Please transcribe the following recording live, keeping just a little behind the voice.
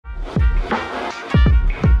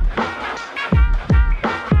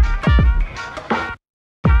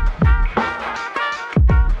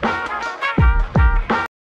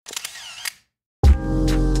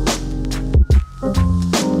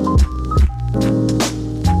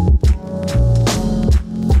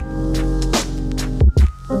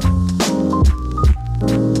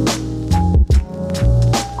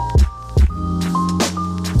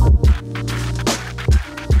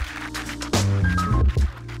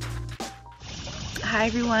Hi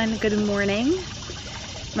everyone, good morning.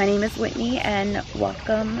 My name is Whitney and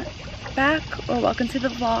welcome back, or welcome to the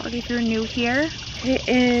vlog if you're new here. It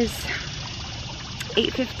is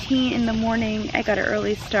 8:15 in the morning. I got an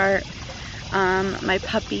early start. My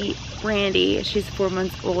puppy Brandy, she's 4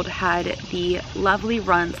 months old, had the lovely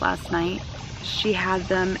runs last night. She had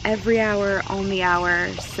them every hour on the hour,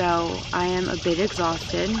 so I am a bit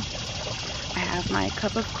exhausted. I have my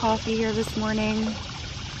cup of coffee here this morning.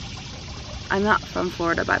 I'm not from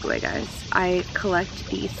Florida, by the way, guys. I collect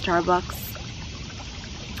the Starbucks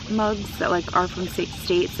mugs that are from state to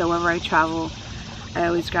state, so wherever I travel, I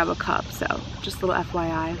always grab a cup. So just a little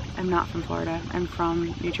FYI, I'm not from Florida. I'm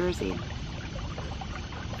from New Jersey,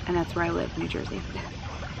 and that's where I live, New Jersey.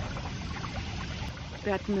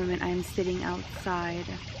 But at the moment, I'm sitting outside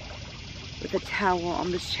with a towel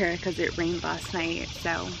on this chair because it rained last night.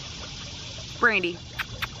 So, Brandy,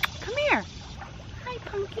 come here. Hi,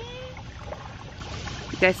 pumpkin.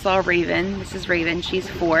 You guys saw Raven. This is Raven. She's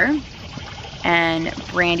 4. And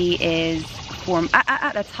Brandy is 4.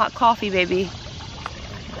 That's hot coffee, baby.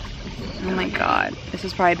 Oh my God. This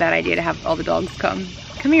is probably a bad idea to have all the dogs come.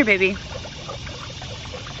 Come here, baby.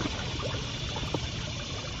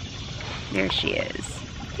 There she is.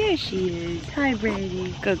 There she is. Hi,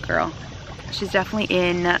 Brandy. Good girl. She's definitely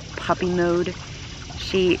in puppy mode.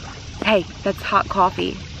 Hey, that's hot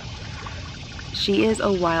coffee. She is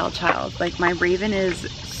a wild child. Like, my Raven is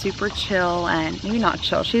super chill, and maybe not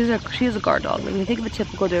chill. She is a guard dog. Like, when you think of a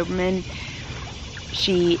typical Doberman,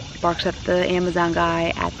 she barks at the Amazon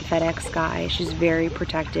guy, at the FedEx guy. She's very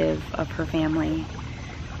protective of her family,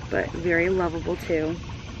 but very lovable too.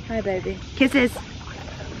 Hi, baby. Kisses.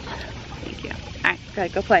 Thank you. All right, gotta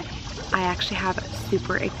go play. I actually have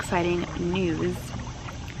super exciting news.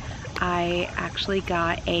 I actually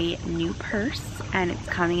got a new purse, and it's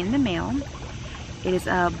coming in the mail. It is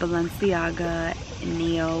a Balenciaga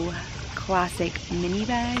Neo Classic mini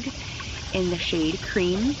bag in the shade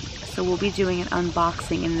cream. So we'll be doing an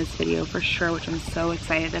unboxing in this video for sure, which I'm so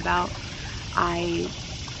excited about. I've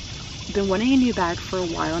been wanting a new bag for a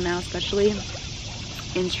while now, especially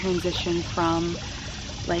in transition from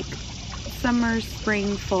like summer,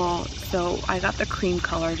 spring, fall. So I got the cream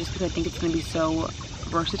color just because I think it's going to be so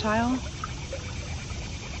versatile.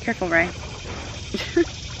 Careful, Ray.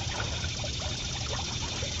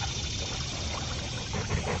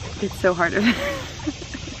 It's so hard to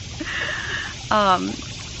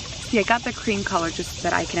see, I got the cream color just so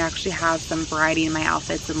that I can actually have some variety in my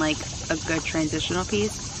outfits and like a good transitional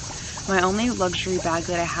piece. My only luxury bag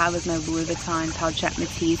that I have is my Louis Vuitton Pouchette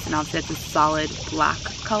Matisse, and obviously it's a solid black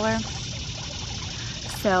color.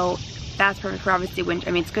 So that's perfect for obviously winter.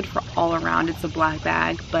 I mean, it's good for all around. It's a black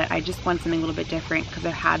bag, but I just want something a little bit different because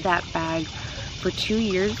I've had that bag for 2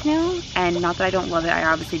 years now, and not that I don't love it, I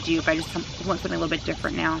obviously do, but I just want something a little bit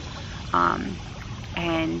different now.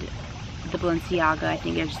 And the Balenciaga, I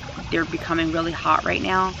think they're becoming really hot right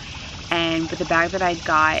now, and with the bag that I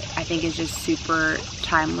got, I think is just super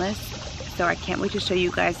timeless. So I can't wait to show you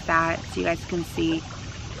guys that, so you guys can see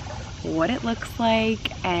what it looks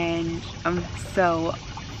like, and I'm so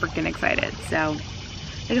freaking excited. So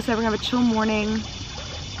like I said, we're gonna have a chill morning.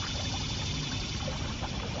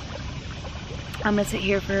 I'm gonna sit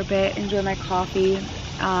here for a bit, enjoy my coffee.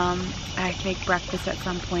 I have to make breakfast at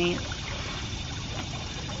some point.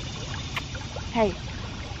 Hey,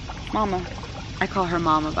 Mama. I call her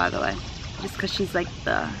Mama, by the way, just because she's like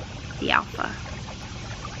the alpha.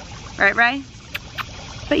 Right, Ray?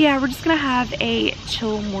 But yeah, we're just gonna have a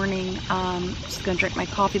chill morning. Just gonna drink my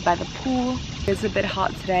coffee by the pool. It's a bit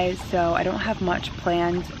hot today, so I don't have much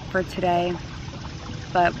planned for today,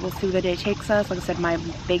 but we'll see where the day takes us. Like I said, my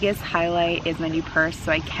biggest highlight is my new purse,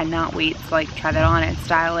 so I cannot wait to like try that on and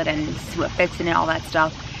style it and see what fits in it, all that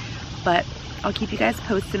stuff. But I'll keep you guys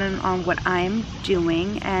posted on what I'm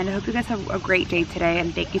doing, and I hope you guys have a great day today,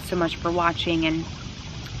 and thank you so much for watching. And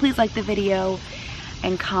please like the video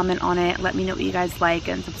and comment on it. Let me know what you guys like,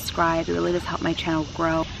 and subscribe. It really does help my channel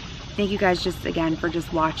grow. Thank you guys just again for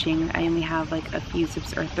just watching. I only have like a few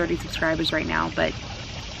 30 subscribers right now, but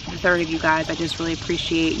the 30 of you guys, I just really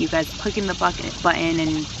appreciate you guys clicking the button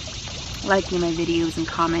and liking my videos and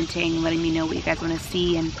commenting, letting me know what you guys want to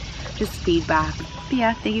see and just feedback. But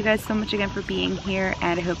yeah, thank you guys so much again for being here,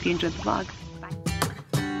 and I hope you enjoyed the vlog.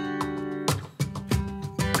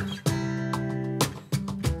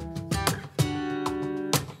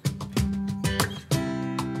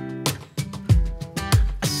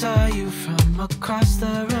 I saw you from across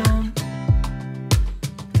the room.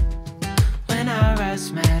 When our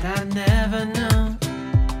eyes met, I never knew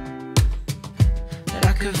that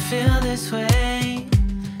I could feel this way,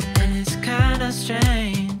 and it's kinda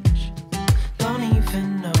strange. Don't even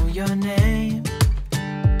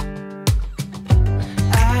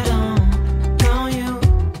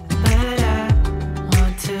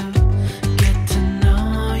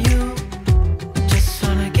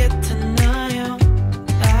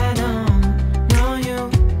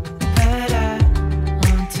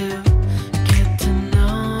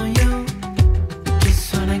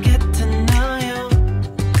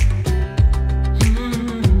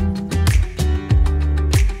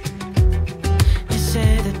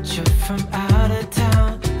from out of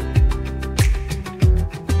town.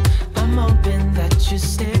 I'm hoping that you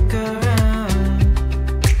stick around.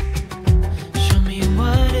 Show me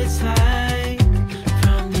what it's like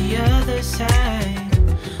from the other side.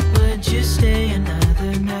 Would you stay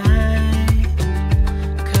another night?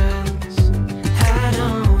 'Cause I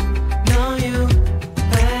don't know you,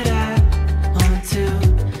 but I want to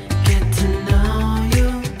get to know you.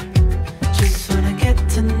 Just wanna get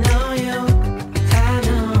to know you. I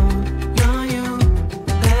don't know you,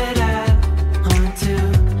 but I want to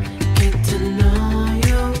get to know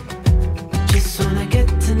you. Just wanna get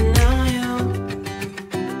to know you.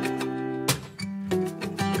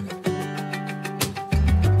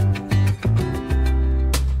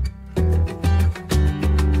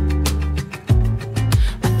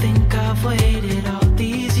 I think I've waited all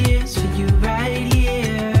these years for you right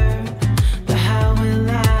here. But how will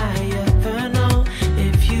I ever know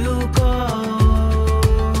if you go?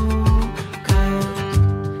 'Cause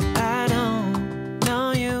I don't know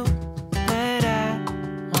you, but I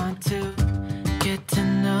want to get to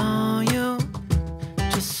know you.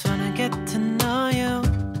 Just wanna get to know you.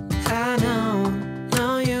 I don't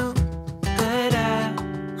know you, but I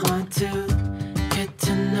want to get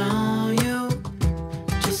to know you.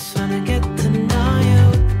 Just wanna get to know you.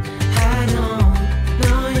 I don't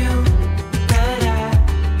know you, but I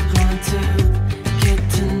want to get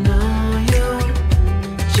to know you.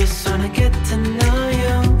 Just wanna get to know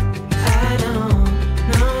you. I don't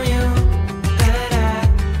know you, but I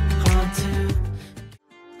want to.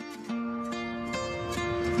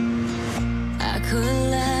 I could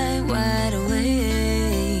lie wide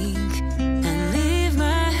awake and leave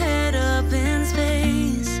my head up in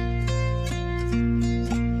space.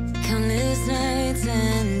 Countless nights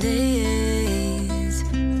and days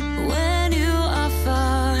when you are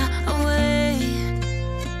far away,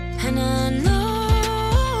 and I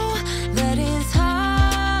know that it's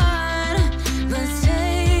hard, but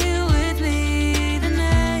stay with me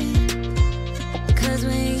tonight. 'Cause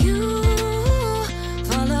when you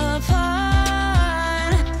fall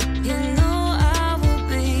apart, you know I will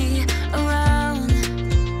be around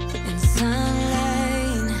in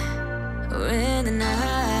sunlight or in the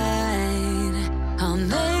night. I'll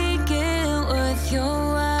make it worth your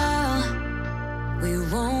while. We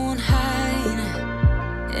won't hide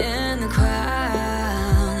in the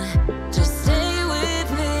crowd. Just stay with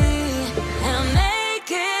me and make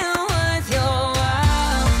it worth your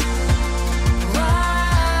while.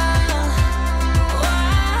 While.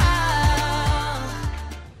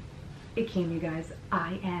 It came, you guys.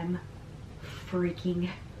 I am freaking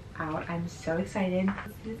out. I'm so excited.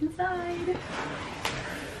 Let's get inside.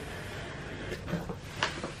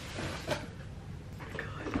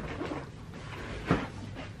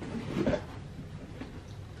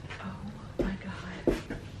 Oh my god.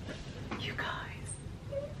 You guys.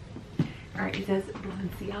 Alright, it says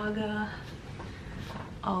Balenciaga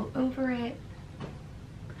all over it.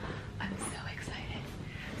 I'm so excited.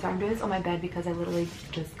 So I'm doing this on my bed because I literally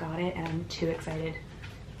just got it and I'm too excited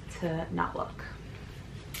to not look.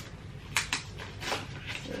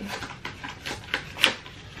 Let's see.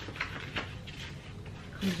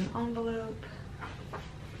 Comes an envelope.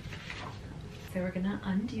 So we're gonna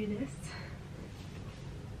undo this.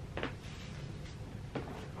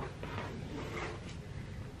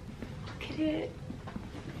 Look at it.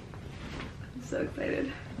 I'm so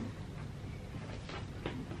excited.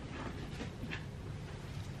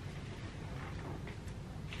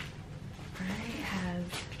 It has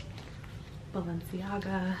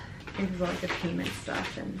Balenciaga. It is like the payment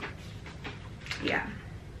stuff and yeah.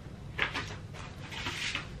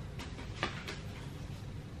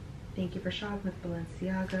 Thank you for shopping with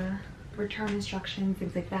Balenciaga. Return instructions,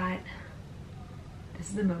 things like that. This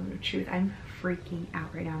is the moment of truth. I'm freaking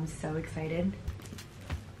out right now. I'm so excited.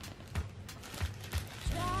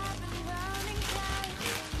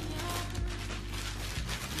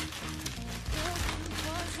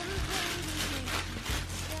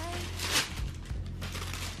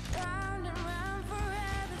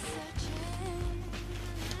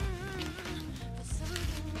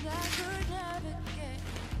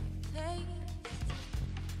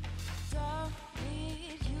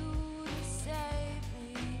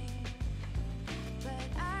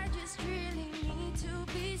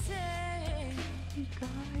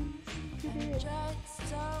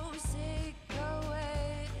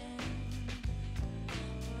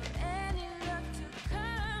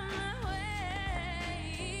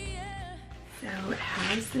 So it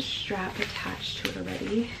has the strap attached to it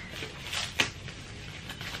already.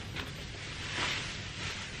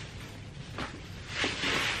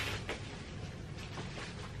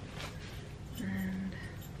 And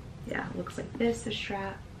Yeah, it looks like this, the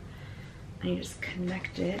strap. And you just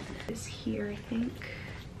connect it. It's here, I think.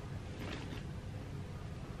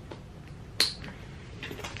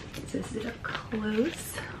 So this is up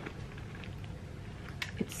close.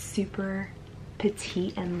 It's super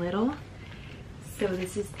petite and little. So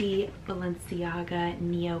this is the Balenciaga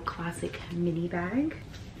Neo Classic mini bag.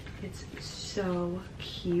 It's so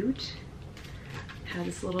cute. Has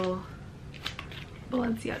this little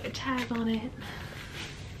Balenciaga tag on it.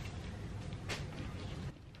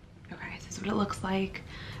 Okay, so this is what it looks like.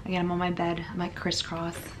 Again, I'm on my bed, I'm like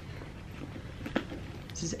crisscross.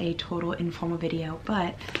 This is a total informal video,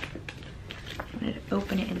 but I'm gonna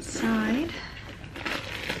open it inside.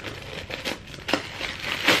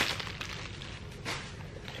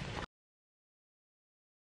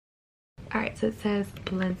 Alright, so it says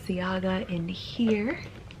Balenciaga in here.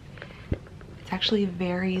 It's actually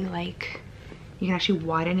very like, you can actually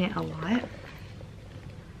widen it a lot.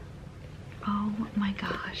 Oh my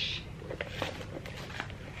gosh.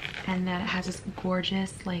 And then it has this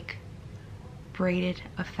gorgeous like braided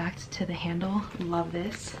effect to the handle. Love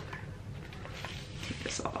this. Take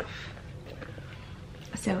this off.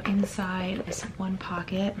 So inside is one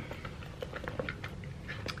pocket.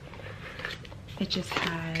 It just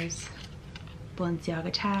has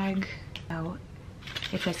Balenciaga tag. So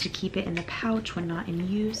it says to keep it in the pouch when not in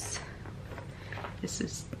use. This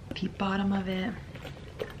is the bottom of it.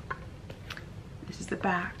 This is the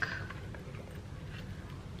back.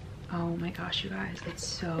 Oh my gosh, you guys, it's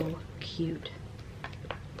so cute.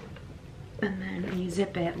 And then when you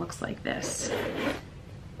zip it, it looks like this.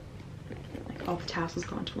 Like all the tassels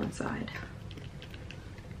go onto one side.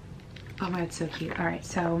 Oh my, it's so cute. All right,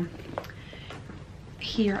 so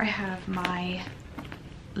here I have my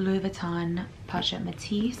Louis Vuitton Pochette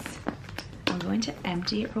Matisse. I'm going to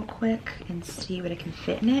empty it real quick and see what I can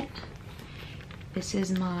fit in it. This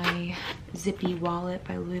is my zippy wallet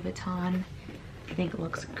by Louis Vuitton. I think it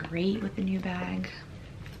looks great with the new bag.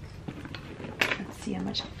 Let's see how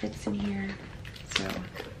much it fits in here. So,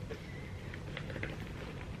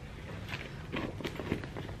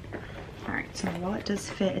 all right, so my wallet does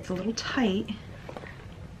fit. It's a little tight,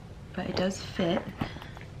 but it does fit.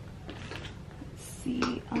 Let's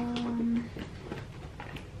see, I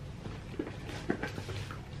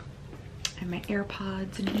have my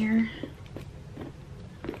AirPods in here.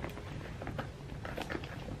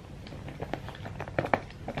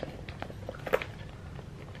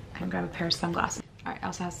 Grab a pair of sunglasses. All right, I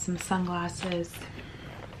also have some sunglasses.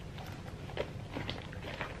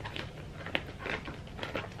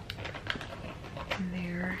 In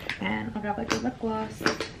there, and I'll grab like a lip gloss.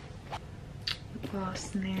 Lip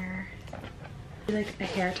gloss in there. Like a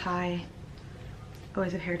hair tie.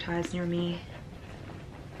 Always have hair ties near me.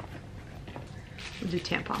 We'll do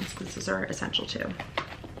tampons because those are essential too.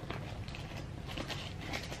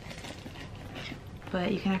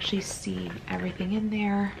 But you can actually see everything in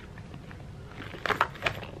there.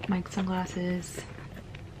 My sunglasses.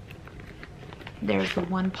 There's the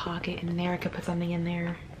one pocket in there. I could put something in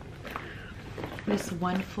there. This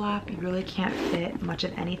one flap, you really can't fit much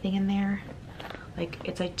of anything in there. Like,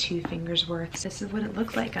 it's like 2 fingers worth. This is what it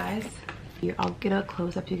looks like, guys. Here, I'll get a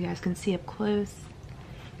close up. You guys can see up close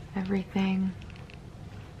everything.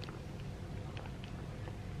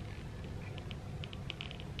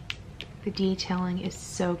 The detailing is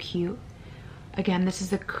so cute. Again, this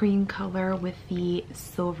is a cream color with the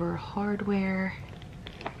silver hardware.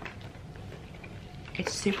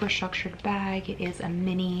 It's super structured bag. It is a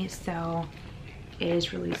mini, so it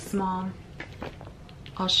is really small.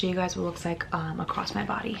 I'll show you guys what it looks like across my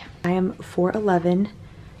body. I am 4'11",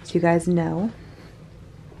 so you guys know.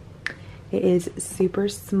 It is super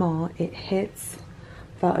small. It hits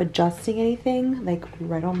without adjusting anything, like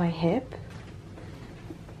right on my hip.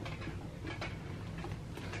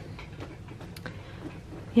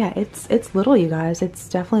 Yeah, it's little, you guys. It's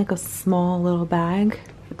definitely like a small little bag.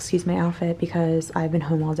 Excuse my outfit because I've been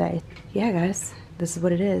home all day. Yeah, guys, this is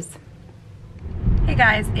what it is. Hey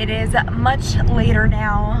guys, it is much later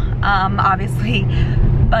now, obviously,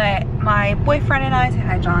 but my boyfriend and I, say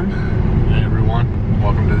hi, John. Hey everyone,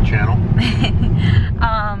 welcome to the channel.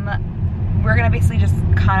 We're gonna basically just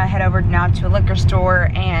kind of head over now to a liquor store,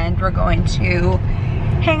 and we're going to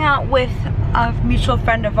hang out with a mutual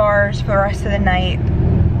friend of ours for the rest of the night.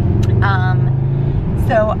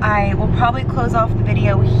 So I will probably close off the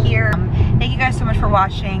video here. Thank you guys so much for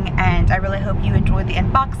watching, and I really hope you enjoyed the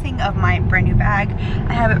unboxing of my brand new bag.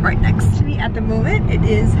 I have it right next to me at the moment. It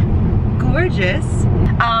is gorgeous.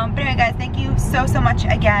 But anyway guys, thank you so much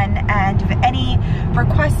again, and if any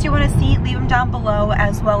requests you want to see, leave them down below,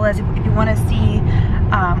 as well as if you want to see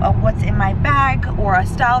what's in my bag, bag or a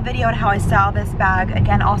style video on how I style this bag,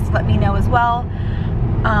 again, also let me know as well.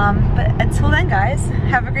 But until then, guys,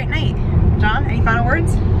 have a great night. John, any final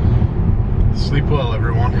words? Sleep well,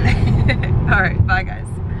 everyone. All right, bye guys.